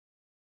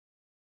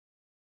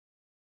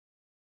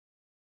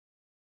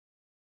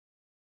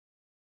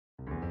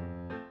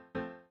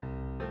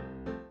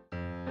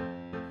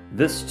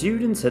The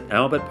students at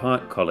Albert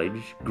Park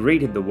College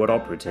greeted the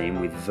WotOpera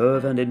team with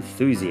verve and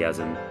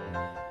enthusiasm.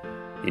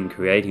 In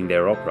creating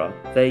their opera,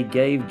 they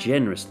gave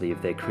generously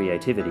of their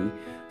creativity,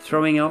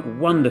 throwing out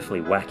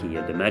wonderfully wacky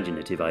and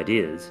imaginative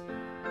ideas,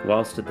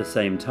 whilst at the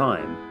same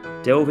time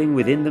delving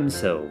within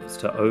themselves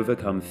to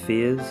overcome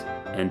fears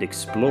and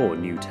explore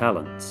new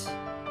talents.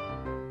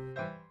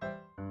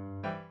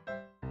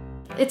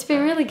 It's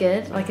been really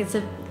good. Like, it's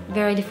a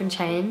very different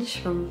change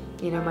from,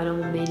 my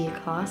normal media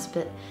class,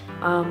 but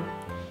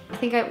I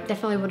think I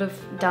definitely would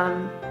have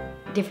done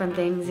different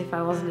things if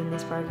I wasn't in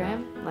this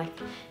program. Like,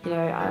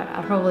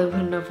 I probably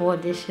wouldn't have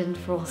auditioned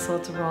for all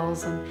sorts of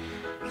roles and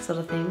sort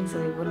of things,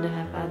 and I wouldn't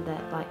have had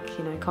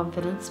that,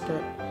 confidence,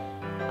 but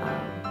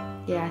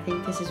yeah, I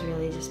think this has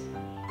really just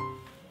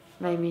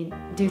made me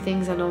do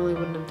things I normally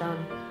wouldn't have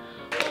done.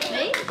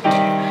 Me?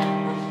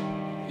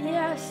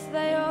 Yes,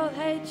 they all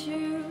hate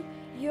you.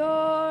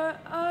 You're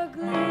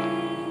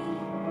ugly.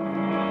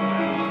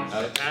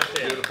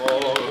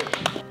 Beautiful.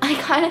 I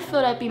kind of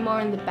thought I'd be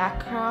more in the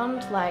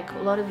background, like a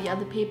lot of the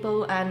other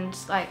people, and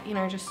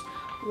just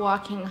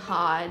working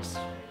hard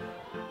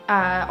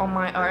on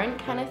my own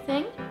kind of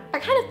thing. I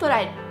kind of thought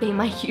I'd be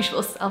my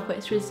usual self,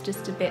 which was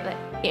just a bit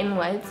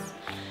inwards.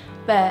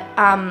 But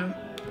I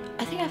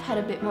think I've had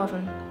a bit more of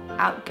an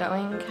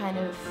outgoing kind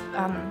of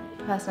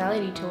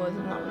personality towards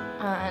them,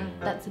 and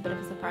that's a bit of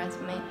a surprise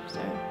for me.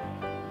 So.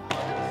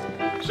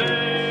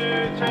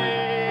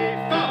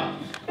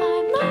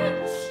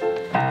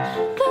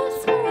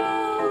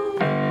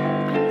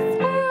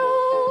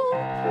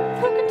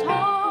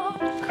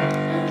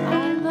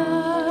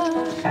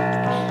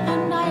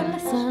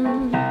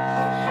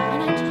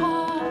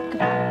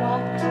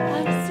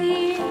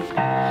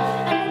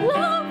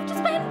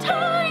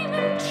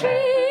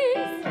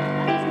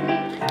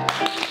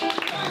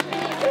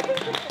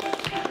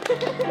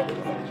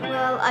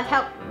 Well, I've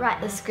helped write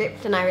the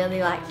script and I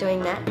really like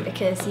doing that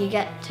because you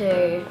get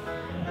to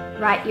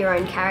write your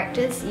own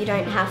characters. You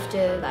don't have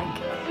to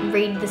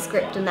read the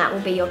script and that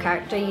will be your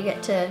character. You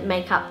get to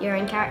make up your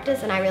own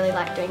characters and I really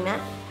like doing that.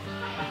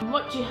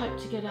 What do you hope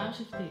to get out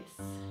of this?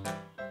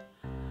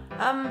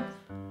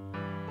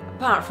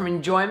 Apart from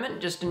enjoyment,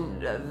 just in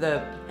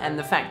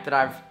the fact that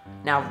I've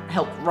now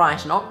helped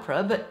write an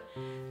opera, but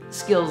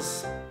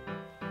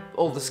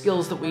all the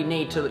skills that we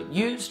need to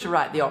use to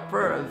write the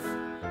opera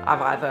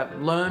I've either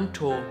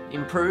learnt or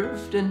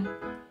improved, and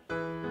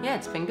yeah,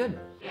 it's been good.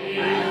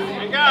 Here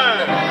we go!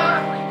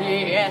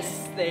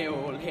 Yes, they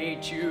all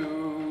hate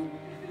you.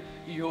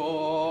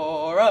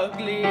 You're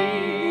ugly.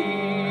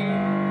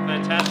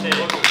 Fantastic.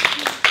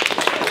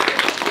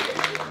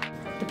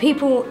 The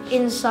people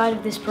inside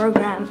of this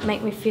program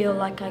make me feel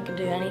like I can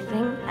do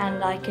anything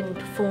and I can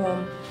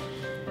perform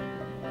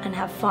and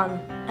have fun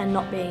and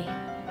not be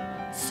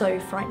so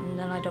frightened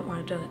and I don't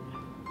want to do it.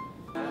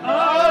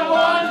 I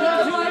want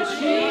her to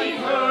achieve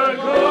her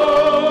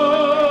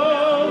goals.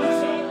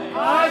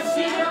 I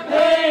see the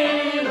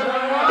pain in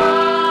her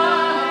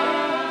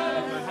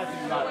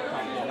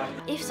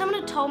eyes. If someone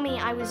had told me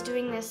I was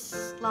doing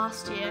this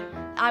last year,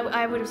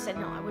 I would have said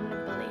no, I wouldn't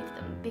have believed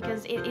them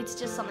because it's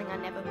just something I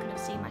never could have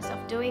seen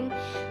myself doing.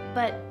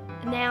 But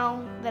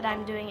now that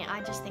I'm doing it,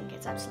 I just think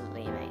it's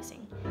absolutely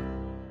amazing.